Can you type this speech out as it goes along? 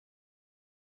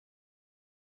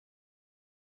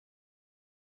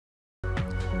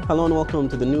Hello and welcome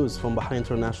to the news from Bahrain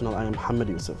International. I am Mohammed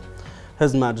Yusuf.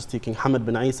 His Majesty King Hamad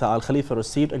bin Isa Al Khalifa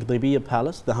received at Gdaybiya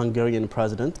Palace the Hungarian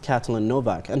President Katalin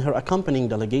Novak and her accompanying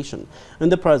delegation in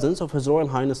the presence of His Royal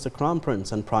Highness the Crown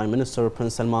Prince and Prime Minister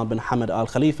Prince Salman bin Hamad Al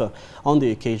Khalifa on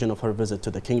the occasion of her visit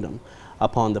to the kingdom.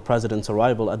 Upon the President's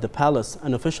arrival at the palace,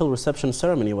 an official reception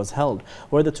ceremony was held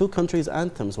where the two countries'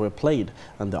 anthems were played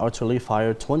and the artillery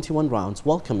fired 21 rounds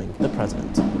welcoming the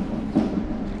President.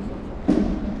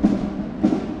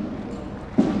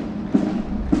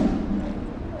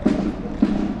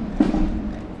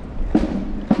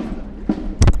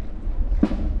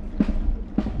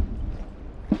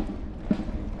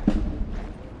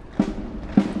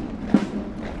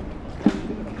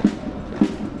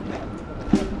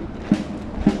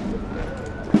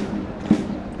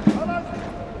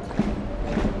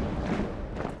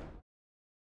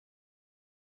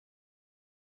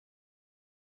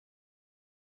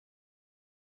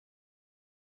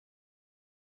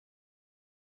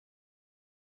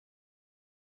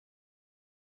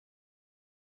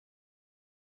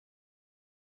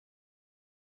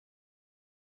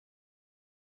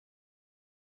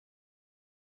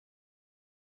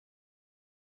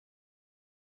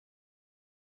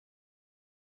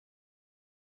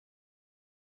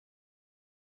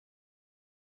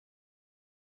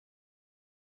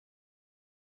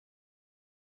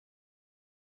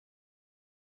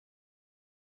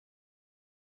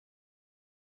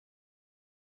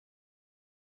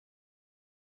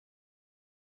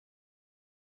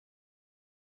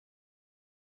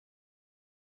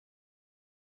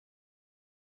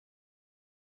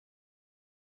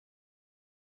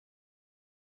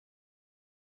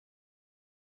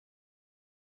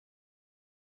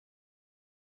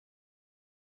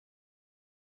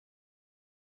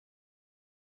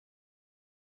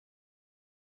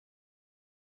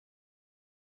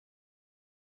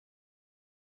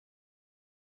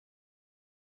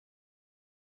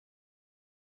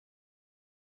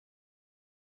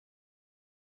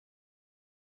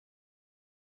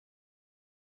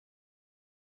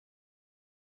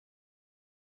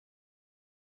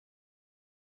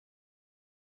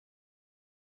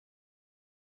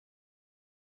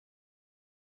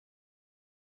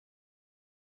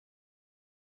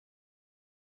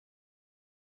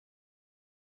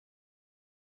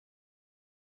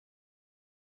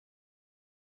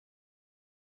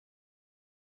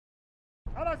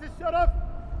 حرس الشرف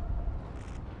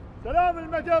سلام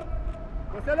المجر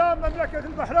وسلام مملكة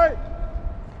البحرين.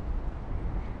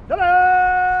 سلام.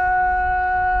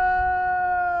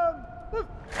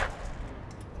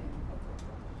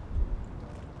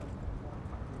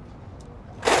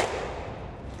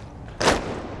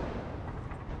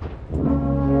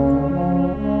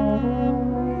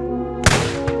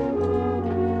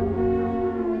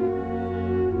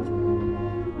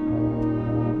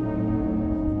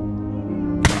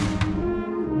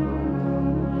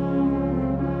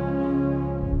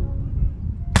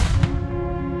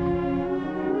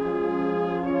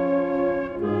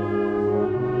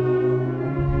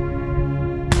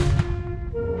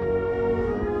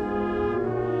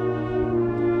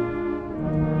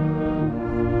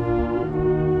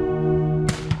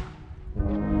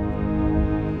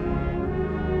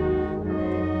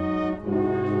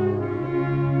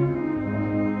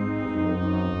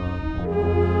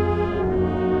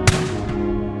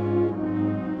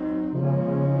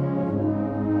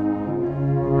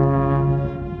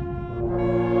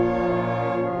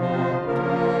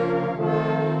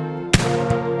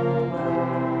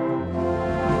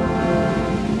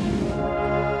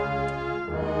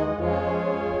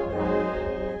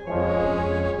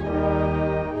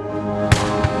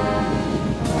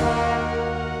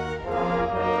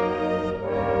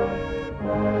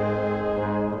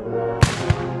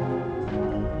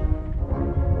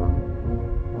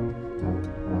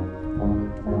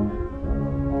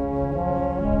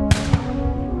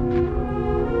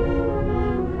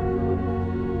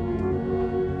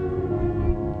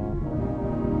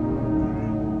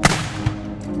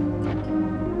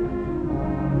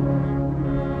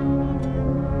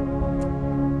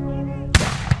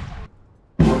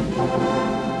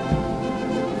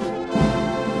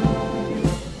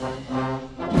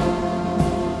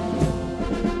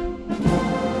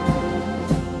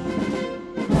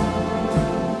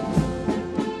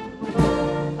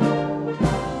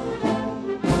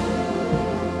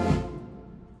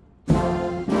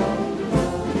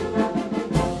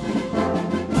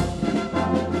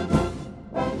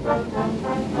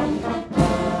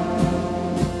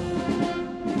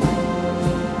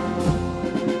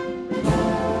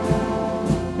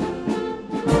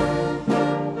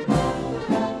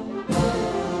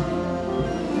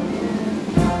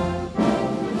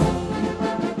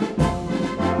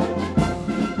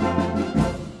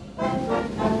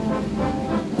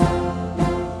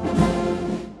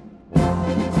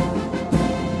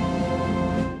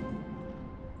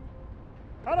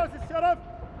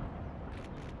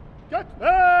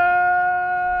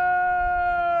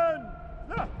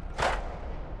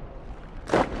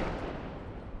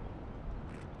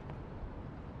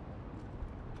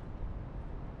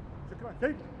 شكرا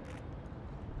سيد.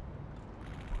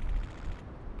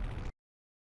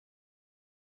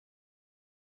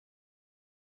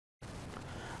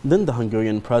 Then the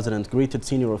Hungarian president greeted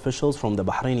senior officials from the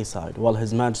Bahraini side, while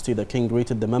His Majesty the King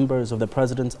greeted the members of the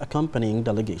president's accompanying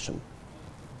delegation.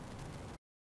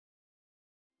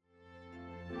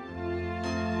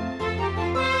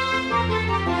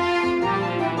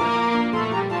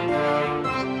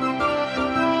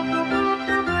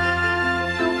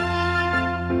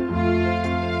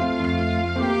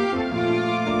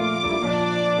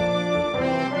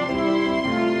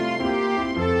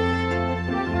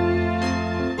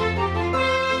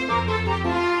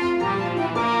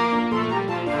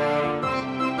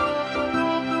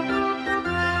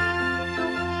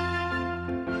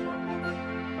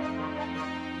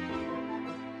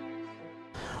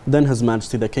 Then His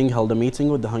Majesty the King held a meeting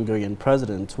with the Hungarian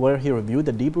president where he reviewed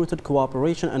the deep-rooted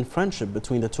cooperation and friendship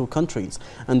between the two countries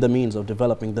and the means of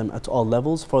developing them at all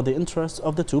levels for the interests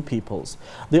of the two peoples.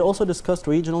 They also discussed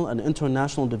regional and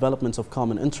international developments of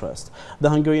common interest. The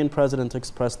Hungarian president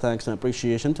expressed thanks and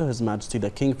appreciation to His Majesty the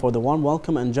King for the warm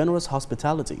welcome and generous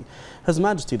hospitality. His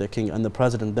Majesty the King and the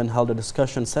president then held a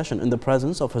discussion session in the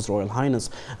presence of His Royal Highness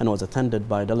and was attended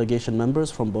by delegation members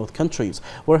from both countries,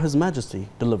 where His Majesty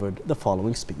delivered the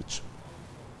following speech.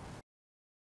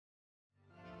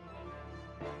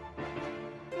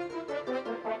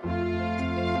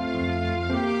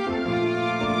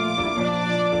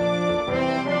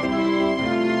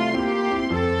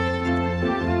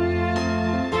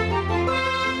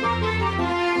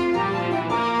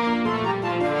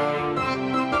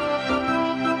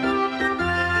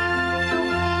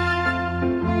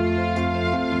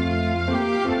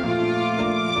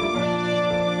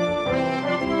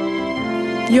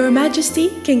 Your Majesty,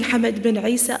 King Hamad bin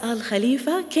Isa Al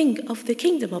Khalifa, King of the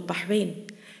Kingdom of Bahrain.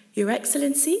 Your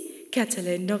Excellency,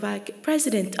 Katalin Novak,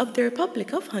 President of the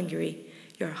Republic of Hungary.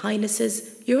 Your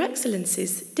Highnesses, Your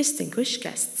Excellencies, distinguished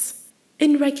guests.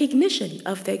 In recognition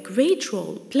of the great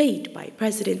role played by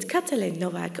President Katalin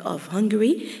Novak of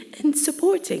Hungary in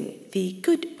supporting the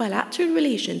good bilateral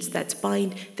relations that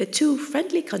bind the two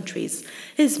friendly countries,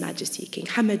 His Majesty King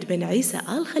Hamad bin Isa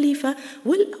Al Khalifa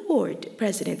will award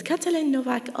President Katalin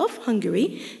Novak of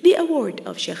Hungary the award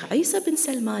of Sheikh Isa bin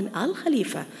Salman Al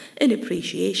Khalifa in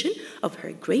appreciation of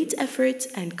her great efforts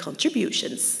and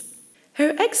contributions.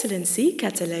 Her Excellency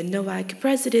Katalin Novak,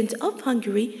 President of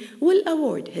Hungary, will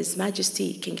award His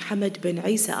Majesty King Hamad bin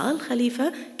Isa Al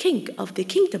Khalifa, King of the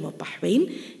Kingdom of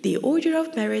Bahrain, the Order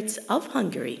of Merit of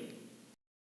Hungary.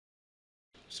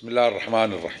 بسم الله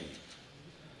الرحمن الرحيم.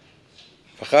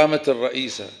 فخامة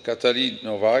الرئيسة كاتالين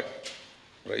نوفاك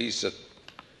رئيسة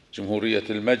جمهورية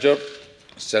المجر،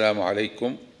 السلام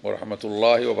عليكم ورحمة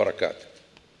الله وبركاته.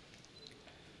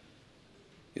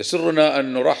 يسرنا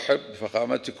أن نرحب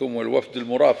بفخامتكم والوفد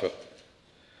المرافق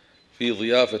في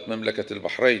ضيافة مملكة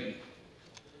البحرين،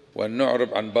 وأن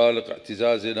نعرب عن بالغ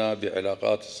اعتزازنا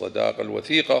بعلاقات الصداقة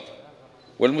الوثيقة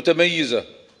والمتميزة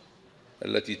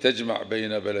التي تجمع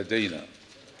بين بلدينا،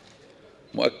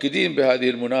 مؤكدين بهذه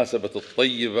المناسبة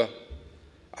الطيبة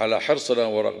على حرصنا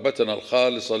ورغبتنا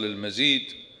الخالصة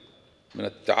للمزيد من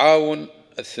التعاون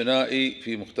الثنائي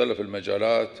في مختلف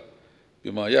المجالات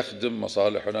بما يخدم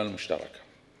مصالحنا المشتركة.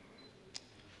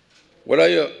 ولا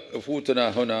يفوتنا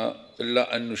هنا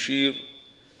إلا أن نشير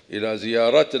إلى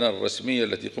زيارتنا الرسمية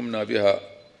التي قمنا بها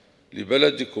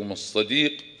لبلدكم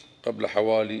الصديق قبل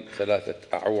حوالي 3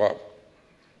 أعوام،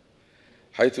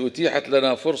 حيث أتيحت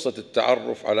لنا فرصة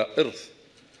التعرف على إرث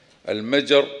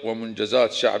المجر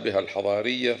ومنجزات شعبها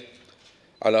الحضارية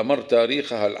على مر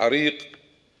تاريخها العريق،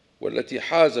 والتي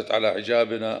حازت على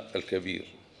إعجابنا الكبير،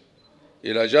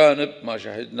 إلى جانب ما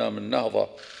شهدنا من نهضة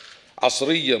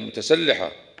عصرية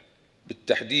متسلحة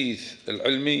بالتحديث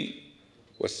العلمي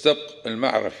والسبق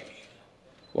المعرفي،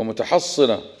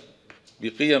 ومتحصنة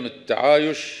بقيم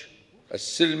التعايش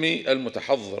السلمي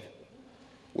المتحضر،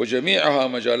 وجميعها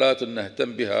مجالات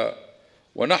نهتم بها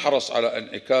ونحرص على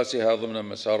انعكاسها ضمن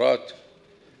مسارات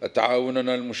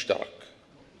تعاوننا المشترك.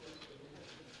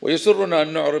 ويسرنا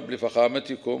أن نعرب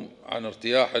لفخامتكم عن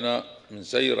ارتياحنا من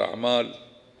سير أعمال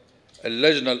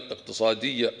اللجنة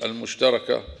الاقتصادية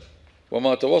المشتركة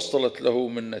وما توصلت له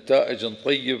من نتائج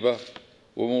طيبة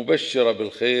ومبشرة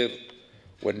بالخير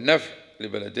والنفع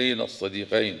لبلدينا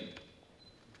الصديقين،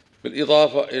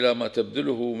 بالإضافة إلى ما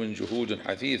تبذله من جهود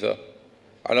حثيثة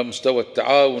على مستوى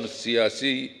التعاون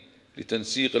السياسي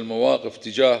لتنسيق المواقف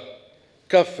تجاه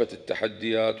كافة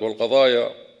التحديات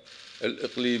والقضايا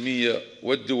الإقليمية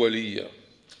والدولية،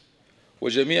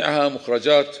 وجميعها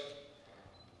مخرجات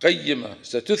قيمة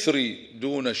ستثري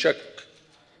دون شك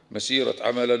مسيرة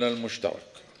عملنا المشترك.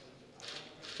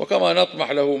 وكما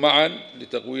نطمح له معا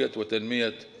لتقوية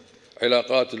وتنمية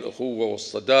علاقات الأخوة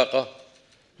والصداقة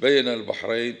بين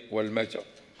البحرين والمجر.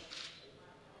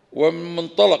 ومن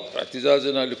منطلق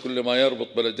اعتزازنا لكل ما يربط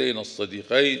بلدينا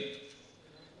الصديقين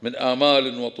من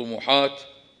آمال وطموحات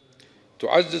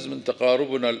تعزز من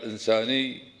تقاربنا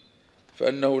الإنساني،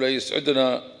 فإنه لا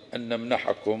يسعدنا أن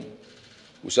نمنحكم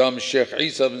وسام الشيخ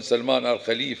عيسى بن سلمان آل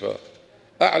خليفة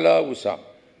أعلى وسام،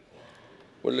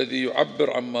 والذي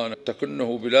يعبر عما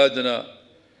تكنه بلادنا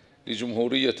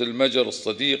لجمهورية المجر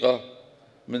الصديقة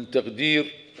من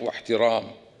تقدير واحترام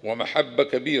ومحبة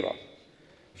كبيرة.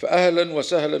 فأهلا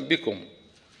وسهلا بكم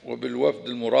وبالوفد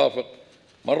المرافق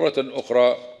مرة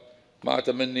أخرى، مع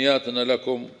تمنياتنا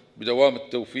لكم بدوام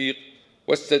التوفيق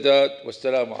والسداد،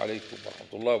 والسلام عليكم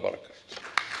ورحمة الله وبركاته.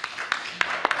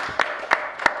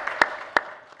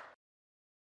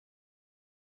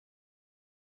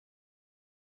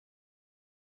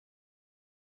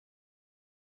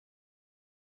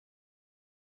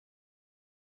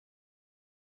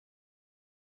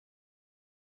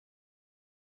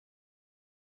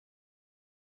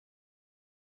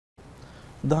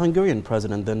 The Hungarian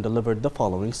president then delivered the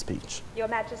following speech. Your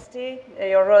Majesty,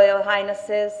 Your Royal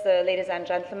Highnesses, ladies and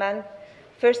gentlemen,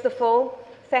 first of all,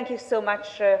 thank you so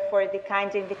much for the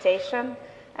kind invitation,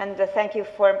 and thank you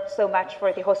so much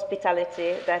for the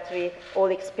hospitality that we all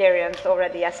experienced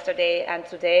already yesterday and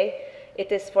today.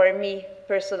 It is for me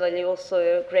personally also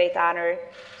a great honor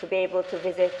to be able to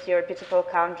visit your beautiful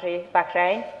country,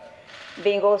 Bahrain,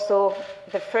 being also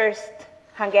the first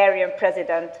Hungarian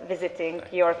president visiting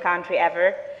your country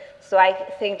ever. So I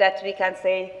think that we can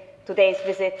say today's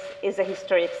visit is a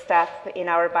historic step in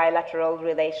our bilateral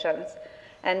relations.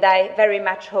 And I very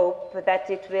much hope that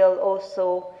it will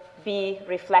also be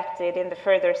reflected in the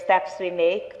further steps we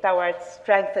make towards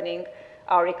strengthening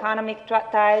our economic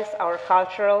ties, our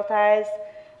cultural ties,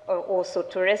 also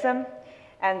tourism,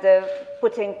 and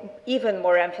putting even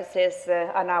more emphasis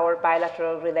on our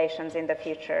bilateral relations in the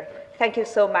future. Thank you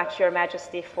so much, Your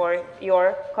Majesty, for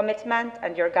your commitment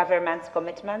and your government's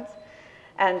commitment.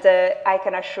 And I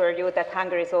can assure you that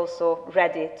Hungary is also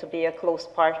ready to be a close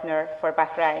partner for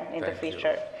Bahrain in the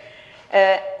future.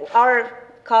 Our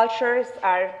cultures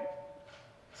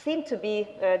seem to be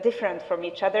different from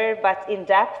each other, but in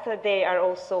depth they are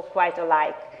also quite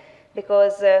alike,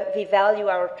 because we value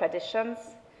our traditions,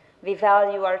 we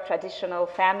value our traditional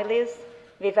families,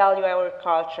 we value our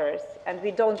cultures, and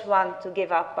we don't want to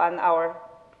give up on our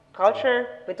culture,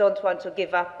 we don't want to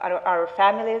give up our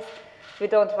families, we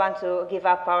don't want to give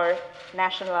up our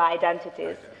national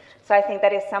identities. So I think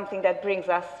that is something that brings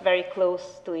us very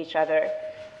close to each other.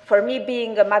 For me,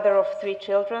 being a mother of 3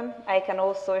 children, I can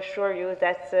also assure you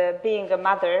that being a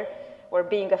mother or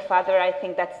being a father, I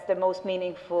think that's the most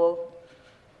meaningful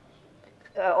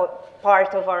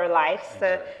part of our lives.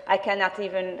 I cannot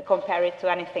even compare it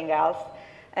to anything else.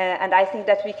 And I think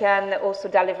that we can also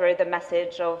deliver the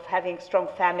message of having strong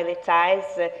family ties.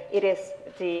 It is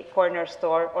the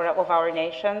cornerstone of our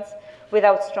nations.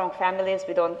 Without strong families,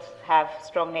 we don't have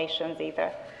strong nations either.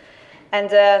 And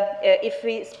if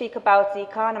we speak about the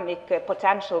economic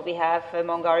potential we have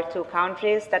among our 2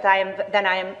 countries, then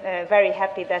I am very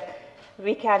happy that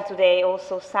we can today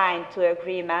also sign 2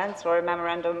 agreements or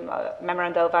memorandum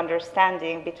of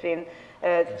understanding between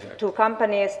 2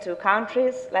 companies, 2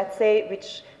 countries, let's say,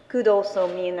 which could also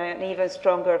mean an even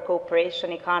stronger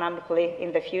cooperation economically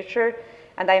in the future.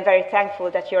 And I'm very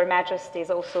thankful that Your Majesty is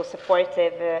also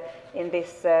supportive in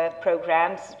these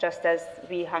programs, just as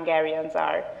we Hungarians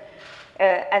are.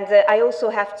 And I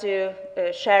also have to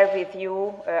share with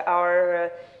you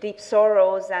our deep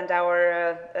sorrows and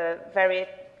our very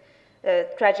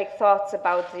tragic thoughts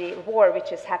about the war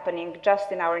which is happening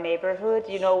just in our neighborhood.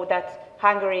 You know that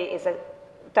Hungary is a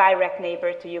direct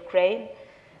neighbor to Ukraine,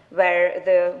 where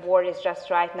the war is just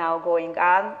right now going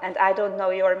on. And I don't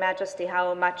know, Your Majesty,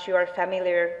 how much you are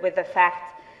familiar with the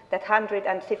fact that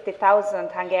 150,000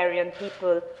 Hungarian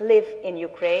people live in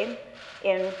Ukraine,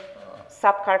 in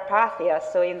Subcarpathia,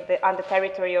 so on the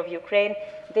territory of Ukraine.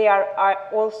 They are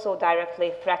also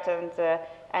directly threatened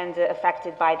and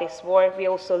affected by this war. We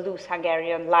also lose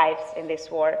Hungarian lives in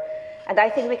this war. And I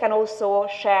think we can also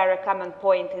share a common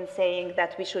point in saying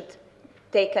that we should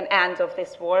take an end of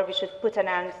this war, we should put an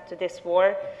end to this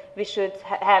war, we should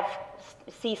have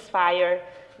ceasefire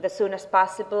the soonest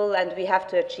possible, and we have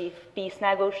to achieve peace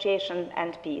negotiation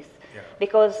and peace. Yeah.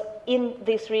 Because in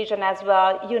this region as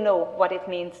well, you know what it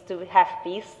means to have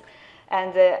peace.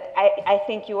 And I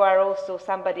think you are also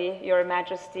somebody, Your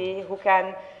Majesty, who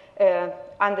can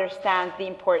understand the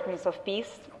importance of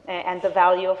peace and the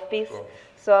value of peace.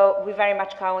 So we very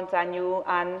much count on you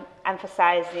on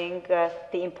emphasizing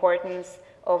the importance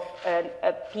of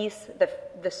a peace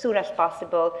the soonest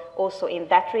possible also in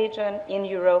that region, in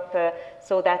Europe,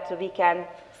 so that we can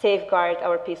safeguard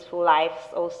our peaceful lives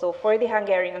also for the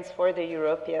Hungarians, for the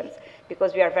Europeans,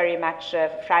 because we are very much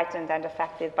frightened and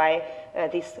affected by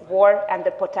this war and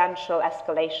the potential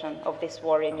escalation of this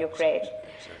war in Ukraine.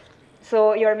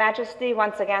 So, Your Majesty,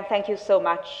 once again, thank you so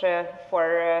much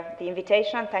for the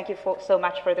invitation. Thank you so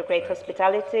much for the great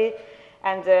hospitality.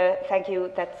 And thank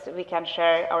you that we can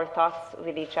share our thoughts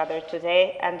with each other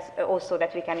today, and also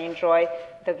that we can enjoy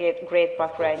the great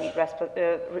Bahraini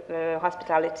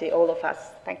hospitality, all of us.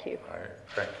 Thank you. All right.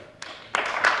 Thank you.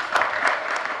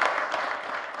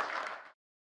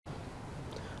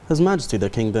 His Majesty the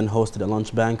King then hosted a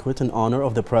lunch banquet in honor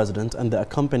of the President and the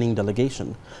accompanying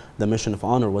delegation. The mission of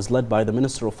honor was led by the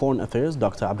Minister of Foreign Affairs,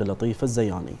 Dr. Abdulatif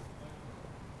al-Zayani.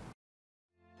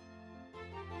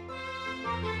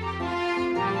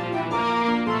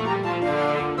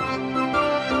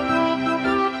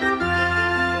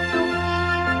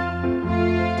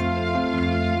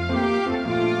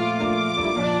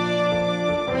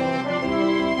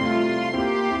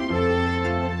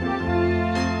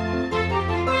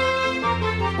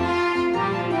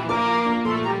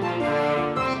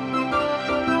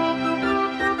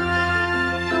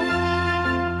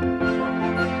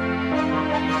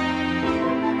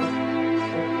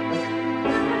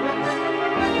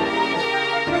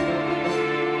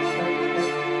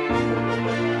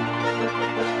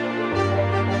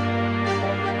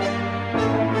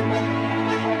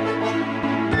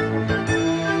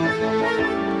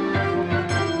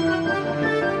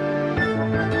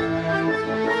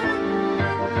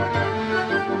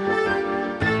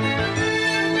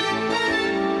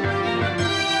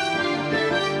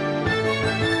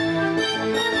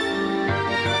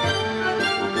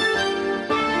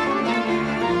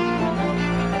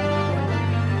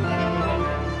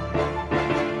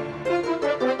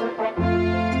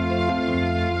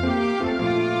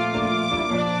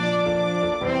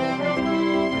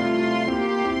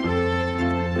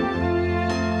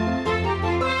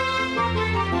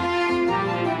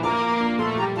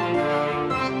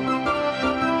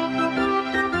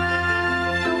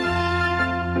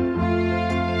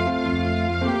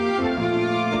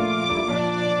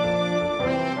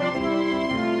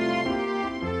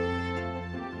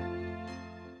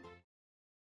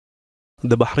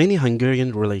 The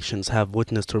Bahraini-Hungarian relations have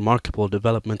witnessed remarkable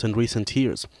development in recent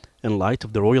years, in light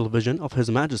of the royal vision of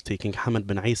His Majesty King Hamad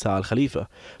bin Isa Al Khalifa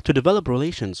to develop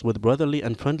relations with brotherly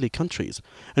and friendly countries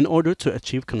in order to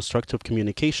achieve constructive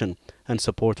communication and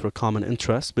support for common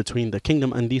interests between the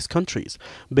kingdom and these countries,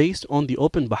 based on the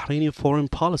open Bahraini foreign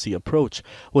policy approach,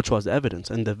 which was evident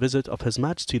in the visit of His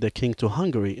Majesty the King to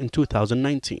Hungary in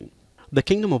 2019. The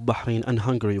Kingdom of Bahrain and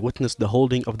Hungary witnessed the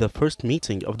holding of the first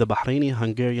meeting of the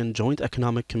Bahraini-Hungarian Joint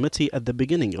Economic Committee at the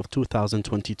beginning of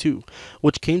 2022,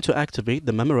 which came to activate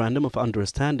the Memorandum of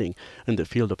Understanding in the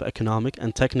field of economic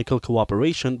and technical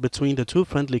cooperation between the two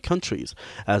friendly countries,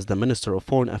 as the Minister of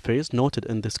Foreign Affairs noted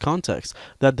in this context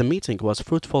that the meeting was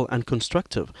fruitful and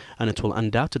constructive, and it will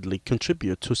undoubtedly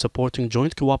contribute to supporting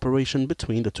joint cooperation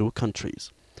between the two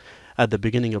countries. At the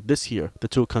beginning of this year, the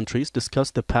two countries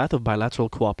discussed the path of bilateral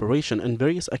cooperation in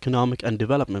various economic and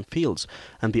development fields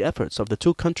and the efforts of the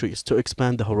two countries to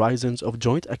expand the horizons of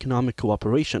joint economic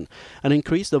cooperation and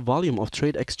increase the volume of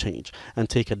trade exchange and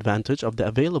take advantage of the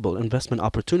available investment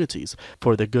opportunities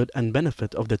for the good and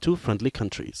benefit of the two friendly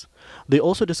countries. They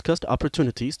also discussed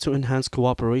opportunities to enhance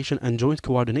cooperation and joint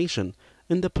coordination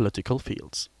in the political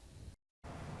fields.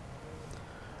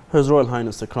 His Royal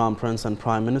Highness the Crown Prince and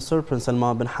Prime Minister Prince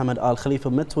Salman bin Hamad Al Khalifa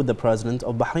met with the President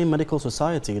of Bahrain Medical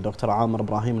Society, Dr. Amr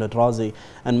Ibrahim Al-Drazi,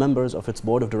 and members of its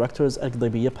Board of Directors at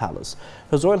Gdaybiya Palace.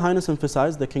 His Royal Highness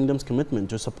emphasized the Kingdom's commitment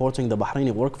to supporting the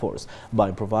Bahraini workforce by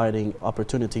providing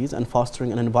opportunities and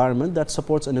fostering an environment that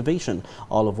supports innovation,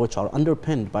 all of which are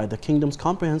underpinned by the Kingdom's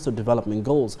comprehensive development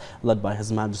goals led by His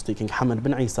Majesty King Hamad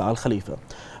bin Isa Al Khalifa.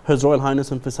 His Royal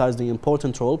Highness emphasized the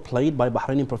important role played by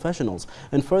Bahraini professionals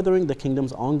in furthering the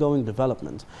Kingdom's ongoing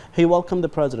development. He welcomed the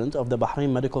President of the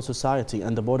Bahrain Medical Society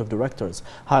and the Board of Directors,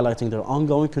 highlighting their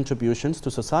ongoing contributions to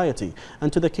society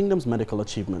and to the Kingdom's medical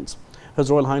achievements.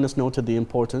 His Royal Highness noted the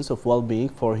importance of well-being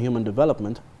for human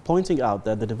development, pointing out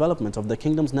that the development of the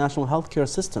Kingdom's national healthcare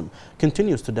system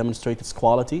continues to demonstrate its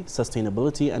quality,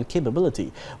 sustainability and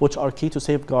capability, which are key to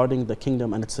safeguarding the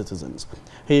Kingdom and its citizens.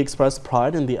 He expressed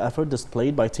pride in the effort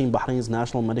displayed by Team Bahrain's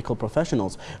national medical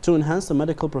professionals to enhance the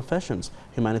medical profession's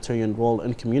humanitarian role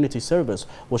in community service,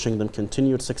 wishing them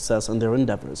continued success in their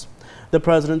endeavors. The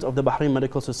President of the Bahrain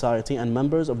Medical Society and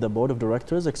members of the Board of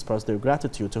Directors expressed their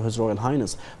gratitude to His Royal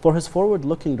Highness for his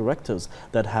forward-looking directives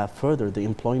that have furthered the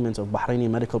employment of Bahraini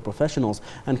medical professionals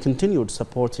and continued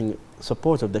support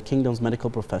of the kingdom's medical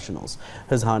professionals.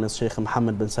 His Highness Sheikh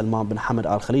Mohammed bin Salman bin Hamad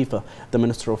Al Khalifa, the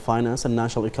Minister of Finance and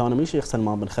National Economy Sheikh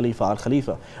Salman bin Khalifa Al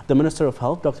Khalifa, the Minister of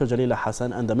Health Dr. Jalila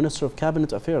Hassan, and the Minister of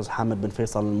Cabinet Affairs Hamad bin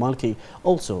Faisal Al Malki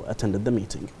also attended the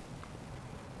meeting.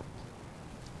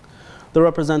 The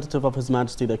representative of His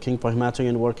Majesty the King for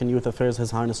Humanitarian Work and Youth Affairs,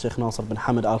 His Highness Sheikh Nasser bin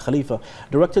Hamad Al Khalifa,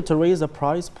 directed to raise a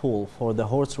prize pool for the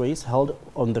horse race held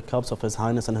on the cups of His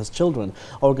Highness and his children,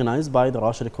 organized by the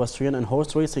Rashid Equestrian and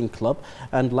Horse Racing Club,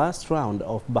 and last round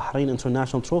of Bahrain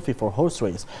International Trophy for Horse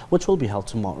Race, which will be held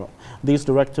tomorrow. These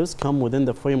directives come within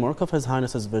the framework of His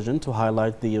Highness's vision to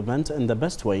highlight the event in the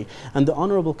best way and the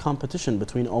honorable competition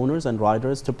between owners and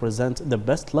riders to present the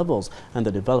best levels and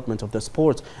the development of the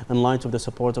sport in light of the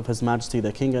support of His Majesty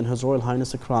the King and His Royal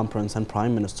Highness the Crown Prince and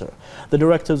Prime Minister. The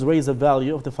directives raise the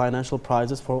value of the financial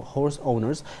prizes for horse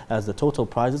owners, as the total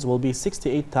prizes will be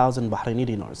 68,000 Bahraini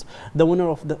dinars. The winner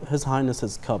of His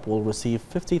Highness's Cup will receive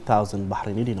 50,000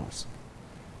 Bahraini dinars.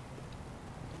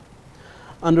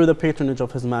 Under the patronage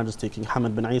of His Majesty King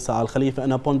Hamad bin Isa Al Khalifa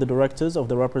and upon the directives of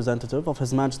the representative of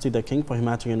His Majesty the King for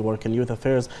Humanitarian Work and Youth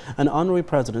Affairs and Honorary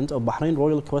President of Bahrain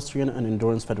Royal Equestrian and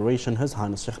Endurance Federation, His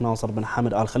Highness Sheikh Nasser bin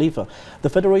Hamad Al Khalifa, the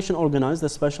Federation organized the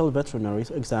special veterinary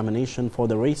examination for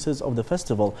the races of the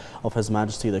festival of His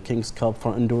Majesty the King's Cup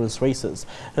for endurance races.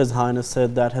 His Highness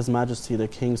said that His Majesty the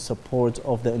King's support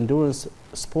of the endurance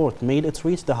sport made it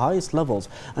reach the highest levels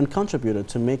and contributed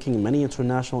to making many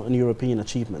international and European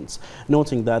achievements.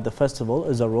 Noting that the festival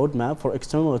is a roadmap for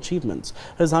external achievements,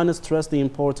 His Highness stressed the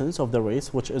importance of the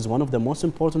race, which is one of the most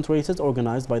important races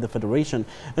organized by the Federation,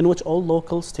 in which all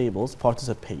local stables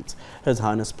participate. His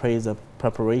Highness praised the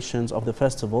preparations of the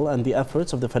festival and the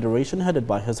efforts of the Federation headed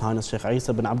by His Highness Sheikh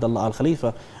Isa bin Abdullah Al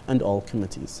Khalifa and all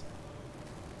committees.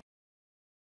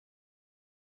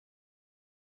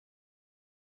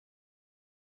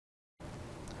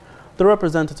 The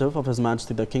representative of His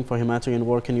Majesty the King for Humanitarian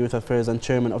Work and Youth Affairs and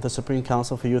Chairman of the Supreme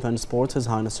Council for Youth and Sports, His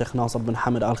Highness Sheikh Nasser bin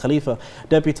Hamad Al Khalifa,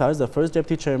 deputized the first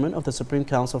Deputy Chairman of the Supreme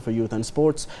Council for Youth and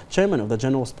Sports, Chairman of the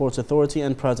General Sports Authority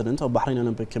and President of Bahrain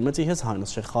Olympic Committee, His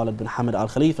Highness Sheikh Khalid bin Hamad Al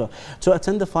Khalifa, to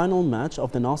attend the final match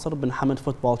of the Nasser bin Hamad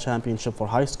Football Championship for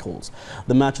high schools.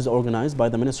 The match is organized by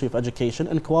the Ministry of Education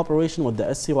in cooperation with the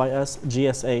SCYS,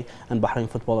 GSA and Bahrain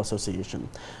Football Association.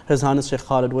 His Highness Sheikh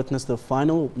Khalid witnessed the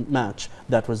final match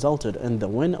that resulted in the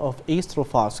win of East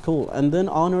Rafah School and then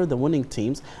honored the winning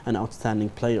teams and outstanding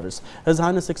players. His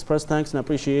Highness expressed thanks and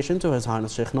appreciation to His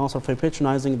Highness Sheikh Nasser for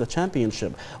patronizing the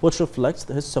championship, which reflects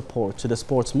his support to the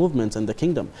sports movement in the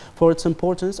kingdom for its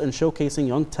importance in showcasing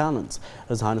young talents.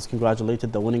 His Highness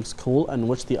congratulated the winning school and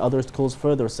wished the other schools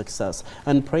further success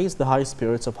and praised the high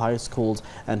spirits of high schools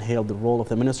and hailed the role of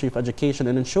the Ministry of Education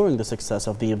in ensuring the success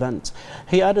of the event.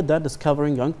 He added that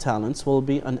discovering young talents will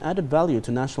be an added value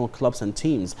to national clubs and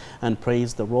teams and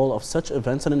praised the role of such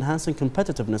events in enhancing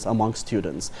competitiveness among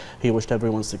students. He wished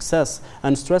everyone success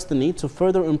and stressed the need to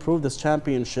further improve this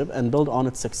championship and build on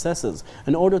its successes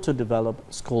in order to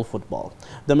develop school football.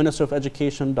 The Minister of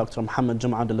Education, Dr. Muhammad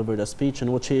Jum'ah, delivered a speech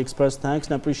in which he expressed thanks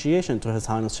and appreciation to His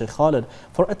Highness Sheikh Khalid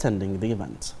for attending the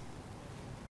event.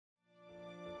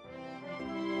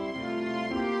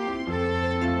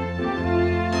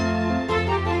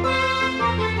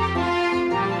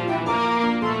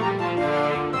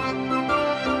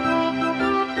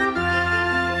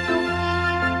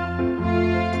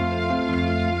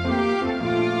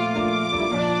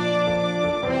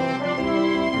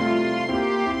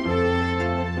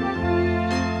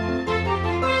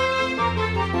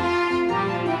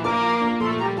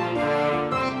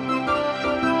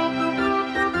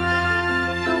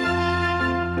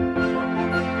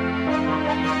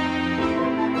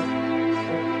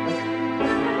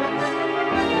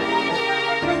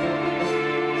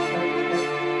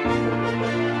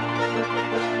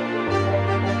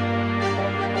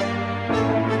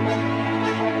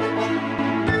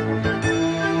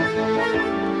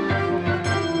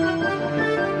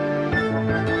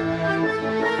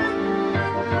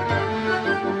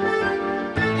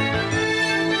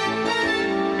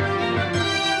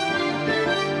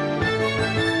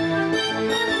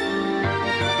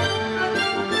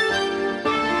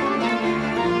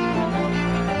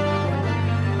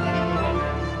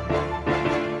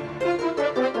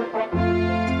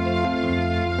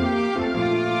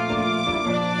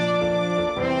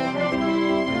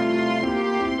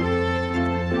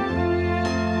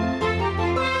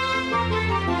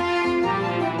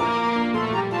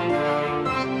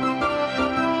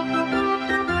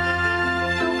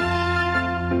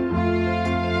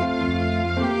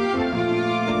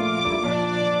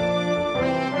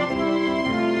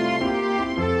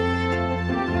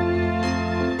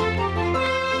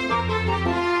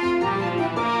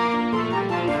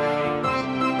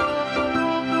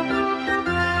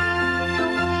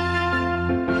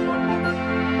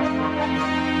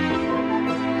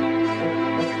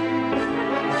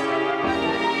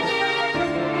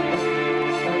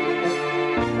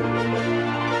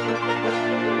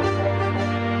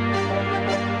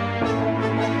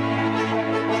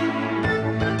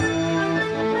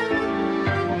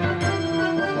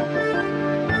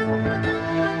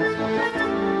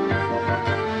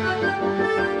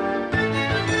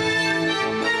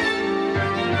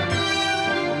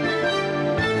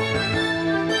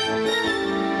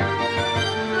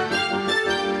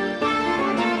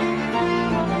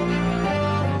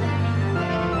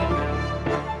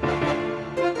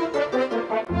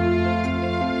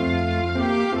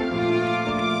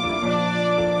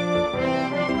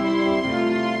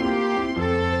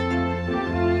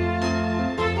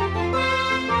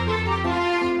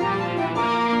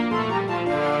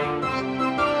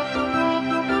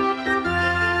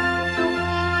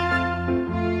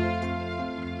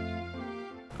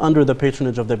 Under the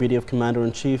patronage of the BDF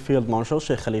Commander-in-Chief Field Marshal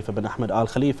Sheikh Khalifa bin Ahmed Al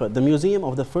Khalifa, the Museum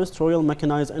of the 1st Royal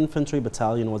Mechanized Infantry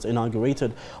Battalion was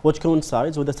inaugurated, which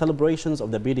coincides with the celebrations of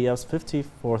the BDF's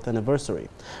 54th anniversary.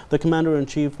 The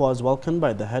Commander-in-Chief was welcomed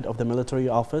by the head of the military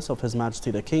office of His Majesty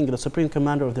the King, the Supreme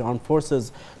Commander of the Armed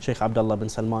Forces, Sheikh Abdullah bin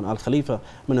Salman Al Khalifa,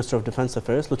 Minister of Defense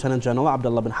Affairs, Lieutenant General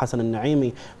Abdullah bin Hassan Al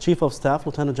Naimi, Chief of Staff,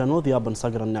 Lieutenant General Diab bin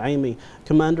Sagr Al Naimi,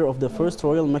 Commander of the 1st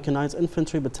Royal Mechanized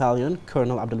Infantry Battalion,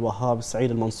 Colonel Abdul Wahab Saeed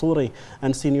Al Mansouri,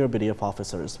 and senior BDF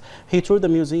officers. He toured the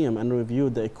museum and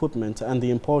reviewed the equipment and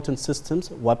the important systems,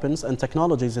 weapons, and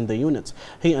technologies in the unit.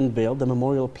 He unveiled the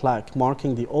memorial plaque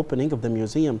marking the opening of the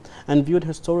museum and viewed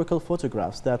historical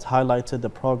photographs that highlighted the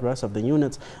progress of the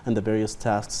unit and the various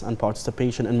tasks and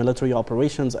participation in military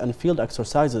operations and field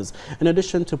exercises, in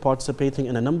addition to participating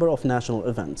in a number of national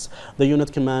events. The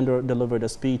unit commander delivered a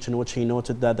speech in which he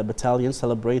noted that the battalion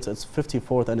celebrates its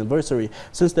 54th anniversary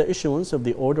since the issuance of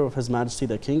the Order of His Majesty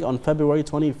the King on February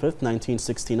 25,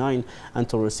 1969,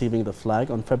 until receiving the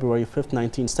flag on February 5,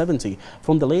 1970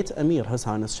 from the late Emir His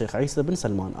Highness Sheikh Isa bin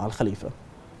Salman Al Khalifa.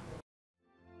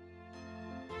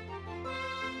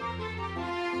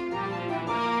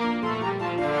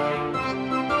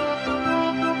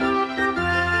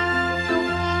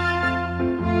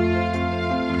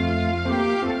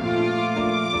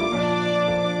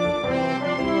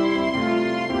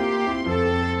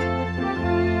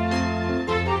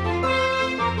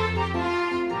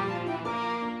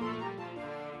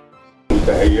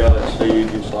 تحيات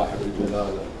سيدي صاحب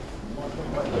الجلالة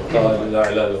القائد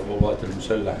الأعلى للقوات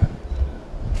المسلحة،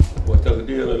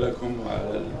 وتقدير لكم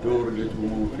على الدور اللي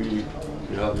تقومون فيه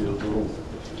في هذه الظروف.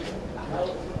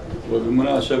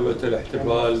 وبمناسبة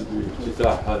الاحتفال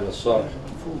بافتتاح هذا الصرح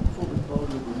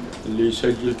اللي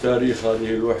يسجل تاريخ هذه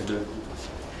الوحدة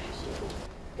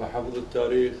وحفظ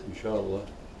التاريخ إن شاء الله،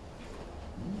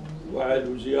 وعد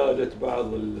وزيادة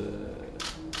بعض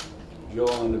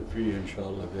جوانب فيه إن شاء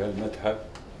الله في هالمتحف،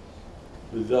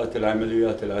 بالذات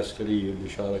العمليات العسكرية اللي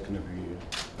شاركنا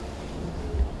فيها.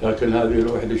 لكن هذه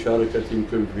الوحدة شاركت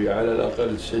يمكن في على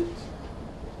الأقل 6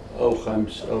 أو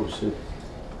 5 أو 6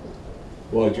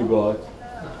 واجبات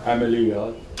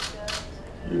عمليات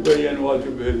يبين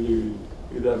واجبها اللي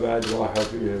إذا بعد راحوا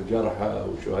فيها جرحى أو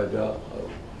شهداء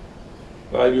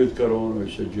بعد يذكرون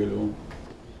ويسجلون.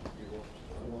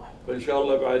 فإن شاء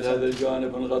الله بعد هذا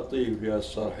الجانب نغطيه في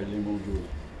الصرح اللي موجود.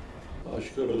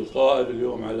 أشكر القائد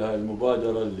اليوم على هذه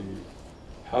المبادرة اللي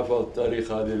حفظ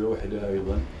تاريخ هذه الوحدة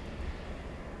أيضا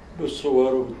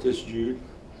بالصور وبالتسجيل،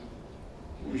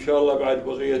 وإن شاء الله بعد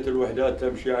بقية الوحدات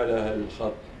تمشي على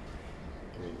هالخط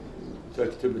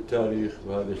تكتب التاريخ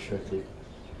بهذا الشكل،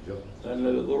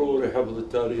 لأن ضروري حفظ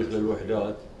التاريخ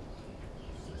للوحدات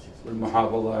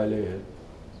والمحافظة عليها.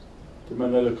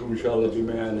 أتمنى لكم إن شاء الله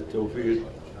جميعا التوفيق،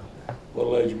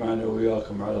 والله يجمعنا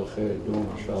وياكم على الخير دوم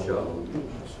إن شاء الله.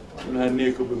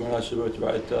 ونهنيكم بمناسبة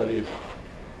بعد تاريخ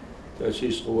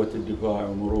تأسيس قوة الدفاع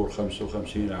ومرور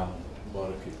 55 عام.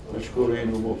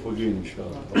 مشكورين وموفقين إن شاء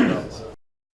الله.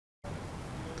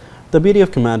 The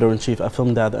BDF Commander-in-Chief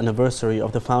affirmed that the anniversary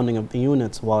of the founding of the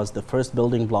unit was the first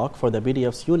building block for the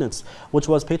BDF's units, which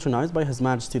was patronized by His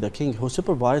Majesty the King, who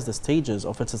supervised the stages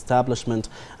of its establishment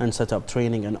and set up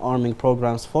training and arming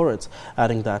programs for it,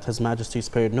 adding that His Majesty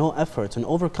spared no effort in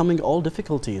overcoming all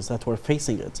difficulties that were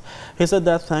facing it. He said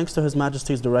that thanks to His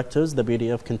Majesty's directives, the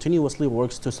BDF continuously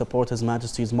works to support His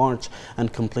Majesty's march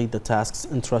and complete the tasks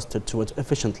entrusted to it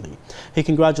efficiently. He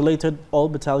congratulated all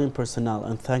battalion personnel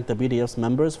and thanked the BDF's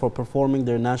members for performing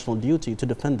their national duty to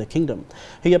defend the kingdom.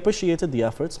 He appreciated the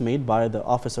efforts made by the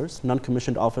officers,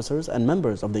 non-commissioned officers and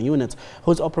members of the unit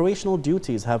whose operational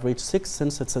duties have reached 6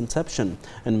 since its inception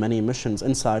in many missions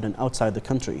inside and outside the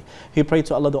country. He prayed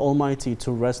to Allah the Almighty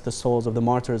to rest the souls of the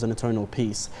martyrs in eternal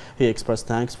peace. He expressed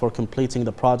thanks for completing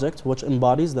the project, which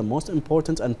embodies the most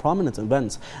important and prominent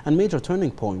events and major turning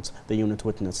points the unit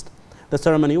witnessed. The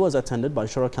ceremony was attended by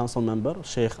Shura Council member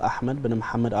Sheikh Ahmed bin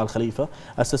Mohammed Al Khalifa,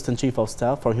 Assistant Chief of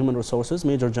Staff for Human Resources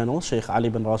Major General Sheikh Ali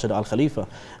bin Rashid Al Khalifa,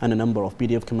 and a number of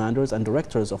BDF commanders and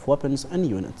directors of weapons and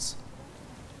units.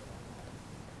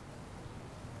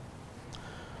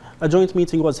 A joint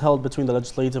meeting was held between the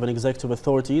legislative and executive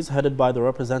authorities headed by the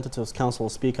Representatives Council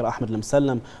Speaker Ahmed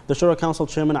Al-Msallam, the Shura Council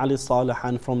Chairman Ali Saleh,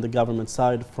 and from the government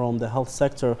side, from the health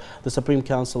sector, the Supreme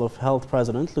Council of Health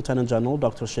President Lieutenant General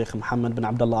Dr. Sheikh Mohammed bin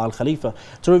Abdullah Al Khalifa,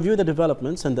 to review the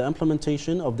developments in the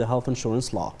implementation of the health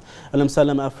insurance law.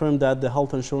 Al-Msallam affirmed that the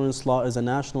health insurance law is a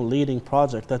national leading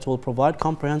project that will provide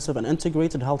comprehensive and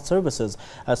integrated health services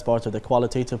as part of the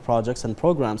qualitative projects and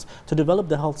programs to develop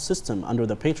the health system under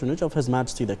the patronage of His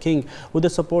Majesty the King King with the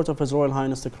support of His Royal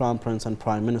Highness the Crown Prince and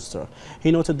Prime Minister.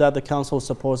 He noted that the Council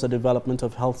supports the development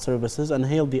of health services and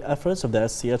hailed the efforts of the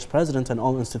SCH President and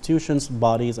all institutions,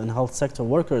 bodies and health sector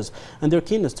workers and their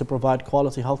keenness to provide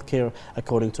quality health care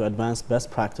according to advanced best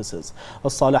practices.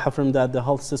 Al-Saleh affirmed that the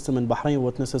health system in Bahrain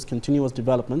witnesses continuous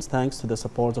developments thanks to the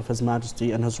support of His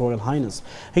Majesty and His Royal Highness.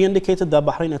 He indicated that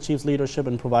Bahrain achieves leadership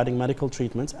in providing medical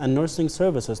treatment and nursing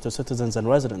services to citizens and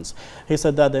residents. He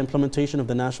said that the implementation of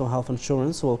the national health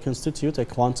insurance will constitute a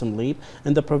quantum leap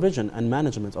in the provision and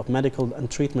management of medical and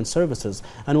treatment services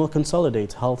and will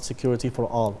consolidate health security for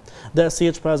all. The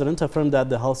SCH President affirmed that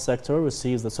the health sector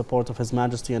receives the support of His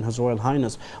Majesty and His Royal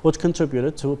Highness, which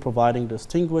contributed to providing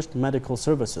distinguished medical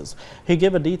services. He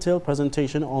gave a detailed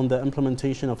presentation on the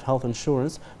implementation of health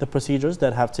insurance, the procedures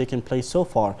that have taken place so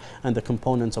far, and the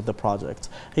components of the project.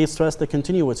 He stressed the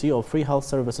continuity of free health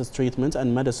services, treatment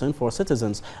and medicine for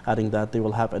citizens, adding that they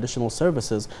will have additional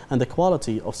services and the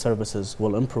quality of services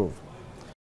will improve.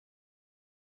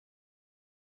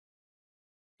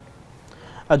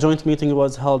 A joint meeting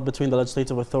was held between the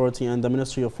Legislative Authority and the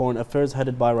Ministry of Foreign Affairs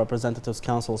headed by Representatives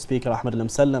Council Speaker Ahmed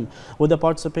Al-Msallam with the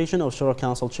participation of Shura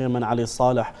Council Chairman Ali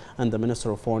Saleh and the Minister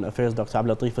of Foreign Affairs Dr.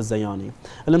 Abdulatif Al-Zayani.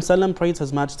 Al-Msallam praised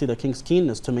His Majesty the King's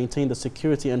keenness to maintain the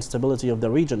security and stability of the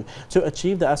region to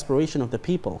achieve the aspiration of the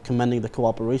people, commending the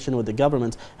cooperation with the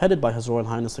government headed by His Royal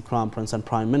Highness the Crown Prince and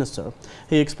Prime Minister.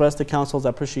 He expressed the Council's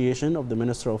appreciation of the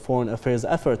Minister of Foreign Affairs'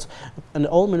 efforts and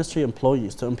all ministry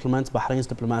employees to implement Bahrain's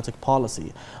diplomatic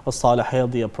policy. Al-Saleh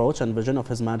hailed the approach and vision of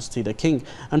His Majesty the King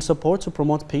and support to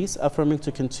promote peace, affirming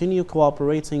to continue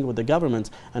cooperating with the government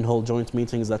and hold joint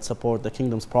meetings that support the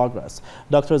Kingdom's progress.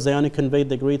 Dr. Zayani conveyed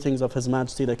the greetings of His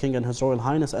Majesty the King and His Royal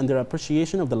Highness and their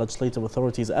appreciation of the Legislative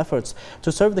Authority's efforts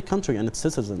to serve the country and its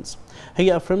citizens. He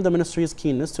affirmed the Ministry's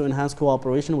keenness to enhance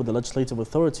cooperation with the Legislative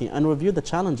Authority and review the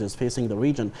challenges facing the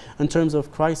region in terms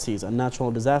of crises and natural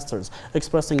disasters,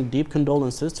 expressing deep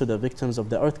condolences to the victims of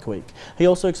the earthquake. He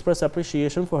also expressed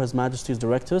appreciation for His Majesty's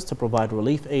directives to provide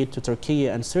relief aid to Turkey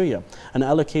and Syria and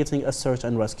allocating a search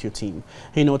and rescue team.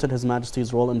 He noted His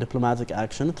Majesty's role in diplomatic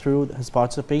action through his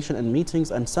participation in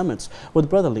meetings and summits with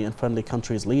brotherly and friendly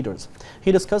countries' leaders.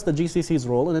 He discussed the GCC's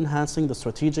role in enhancing the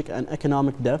strategic and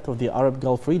economic depth of the Arab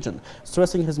Gulf region,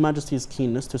 stressing His Majesty's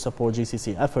keenness to support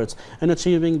GCC efforts in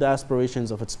achieving the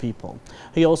aspirations of its people.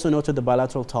 He also noted the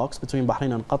bilateral talks between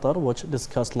Bahrain and Qatar, which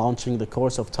discussed launching the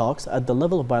course of talks at the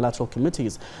level of bilateral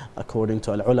committees, according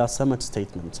to Al-Ula Summit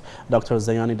statement. Dr.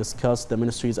 Zayani discussed the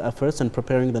Ministry's efforts in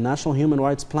preparing the National Human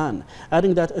Rights Plan,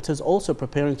 adding that it is also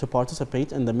preparing to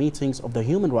participate in the meetings of the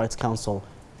Human Rights Council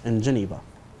in Geneva.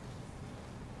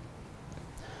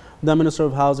 The Minister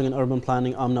of Housing and Urban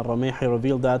Planning, Amna Ramehi,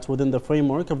 revealed that within the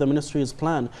framework of the Ministry's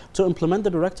plan to implement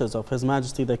the directives of His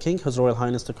Majesty the King, His Royal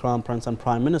Highness the Crown Prince and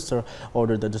Prime Minister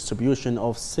ordered the distribution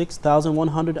of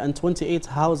 6,128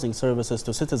 housing services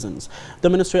to citizens. The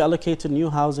Ministry allocated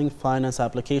new housing finance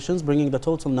applications, bringing the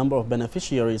total number of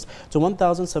beneficiaries to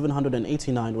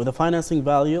 1,789 with a financing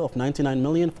value of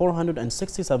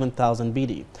 99,467,000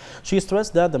 BD. She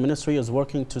stressed that the Ministry is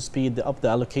working to speed up the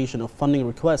allocation of funding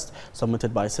requests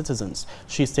submitted by citizens.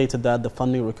 She stated that the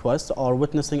funding requests are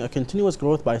witnessing a continuous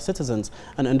growth by citizens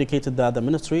and indicated that the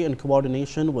Ministry, in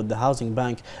coordination with the Housing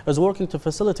Bank, is working to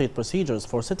facilitate procedures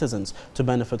for citizens to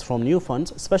benefit from new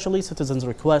funds, especially citizens'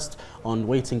 requests on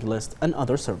waiting list and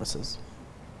other services.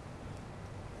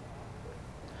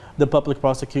 The public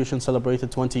prosecution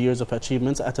celebrated 20 years of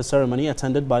achievements at a ceremony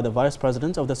attended by the Vice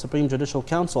President of the Supreme Judicial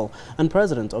Council and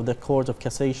President of the Court of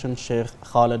Cassation, Sheikh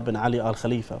Khalid bin Ali Al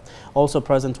Khalifa. Also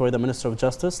present were the Minister of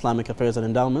Justice, Islamic Affairs and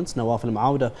Endowments, Nawaf Al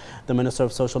Maouda, the Minister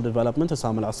of Social Development,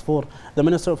 Issam Al Asfour, the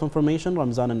Minister of Information,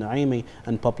 Ramzan Al Naimi,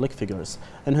 and public figures.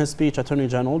 In his speech, Attorney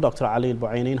General Dr. Ali Al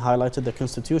Buainin highlighted the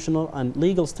constitutional and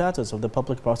legal status of the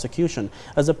public prosecution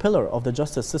as a pillar of the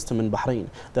justice system in Bahrain.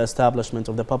 The establishment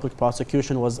of the public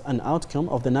prosecution was an outcome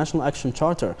of the National Action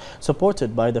Charter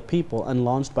supported by the people and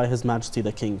launched by His Majesty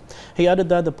the King. He added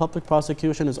that the public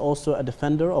prosecution is also a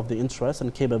defender of the interests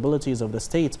and capabilities of the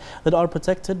state that are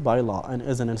protected by law and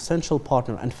is an essential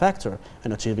partner and factor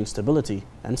in achieving stability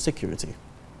and security.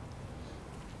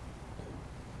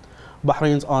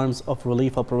 Bahrain's Arms of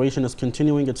Relief operation is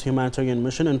continuing its humanitarian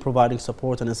mission in providing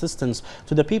support and assistance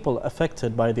to the people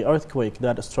affected by the earthquake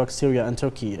that struck Syria and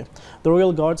Turkey. The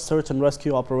Royal Guard's search and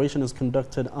rescue operation is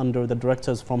conducted under the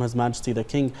directives from His Majesty the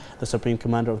King, the Supreme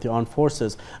Commander of the Armed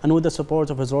Forces, and with the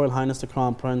support of His Royal Highness the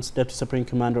Crown Prince, Deputy Supreme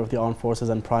Commander of the Armed Forces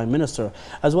and Prime Minister,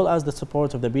 as well as the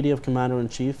support of the BDF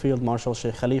Commander-in-Chief Field Marshal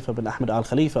Sheikh Khalifa bin Ahmed Al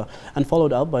Khalifa, and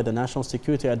followed up by the National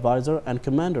Security Advisor and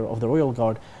Commander of the Royal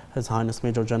Guard, His Highness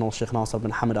Major General Sheikh Nasser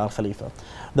bin Hamad Al Khalifa.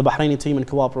 The Bahraini team, in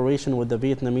cooperation with the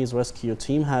Vietnamese rescue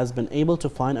team, has been able to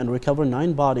find and recover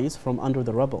 9 bodies from under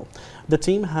the rubble. The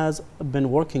team has been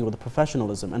working with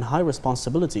professionalism and high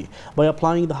responsibility by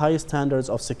applying the highest standards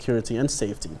of security and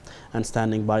safety, and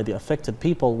standing by the affected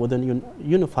people within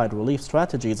unified relief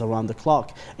strategies around the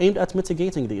clock aimed at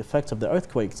mitigating the effects of the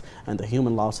earthquakes and the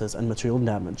human losses and material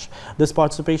damage. This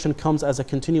participation comes as a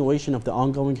continuation of the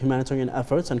ongoing humanitarian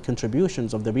efforts and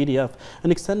contributions of the BDF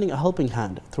in extending a helping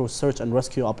hand through search and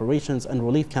rescue operations and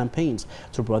relief campaigns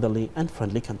to brotherly and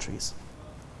friendly countries.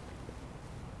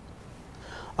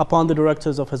 Upon the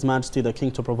directives of His Majesty the King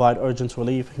to provide urgent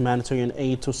relief, humanitarian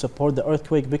aid to support the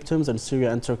earthquake victims in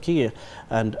Syria and Turkey,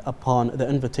 and upon the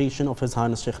invitation of His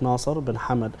Highness Sheikh Nasser bin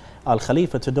Hamad Al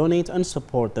Khalifa to donate and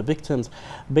support the victims,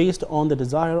 based on the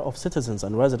desire of citizens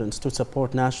and residents to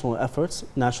support national efforts,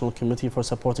 National Committee for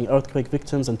Supporting Earthquake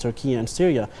Victims in Turkey and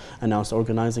Syria announced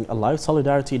organizing a live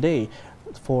Solidarity Day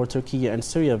for Turkey and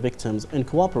Syria victims in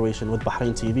cooperation with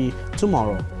Bahrain TV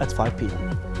tomorrow at 5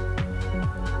 p.m.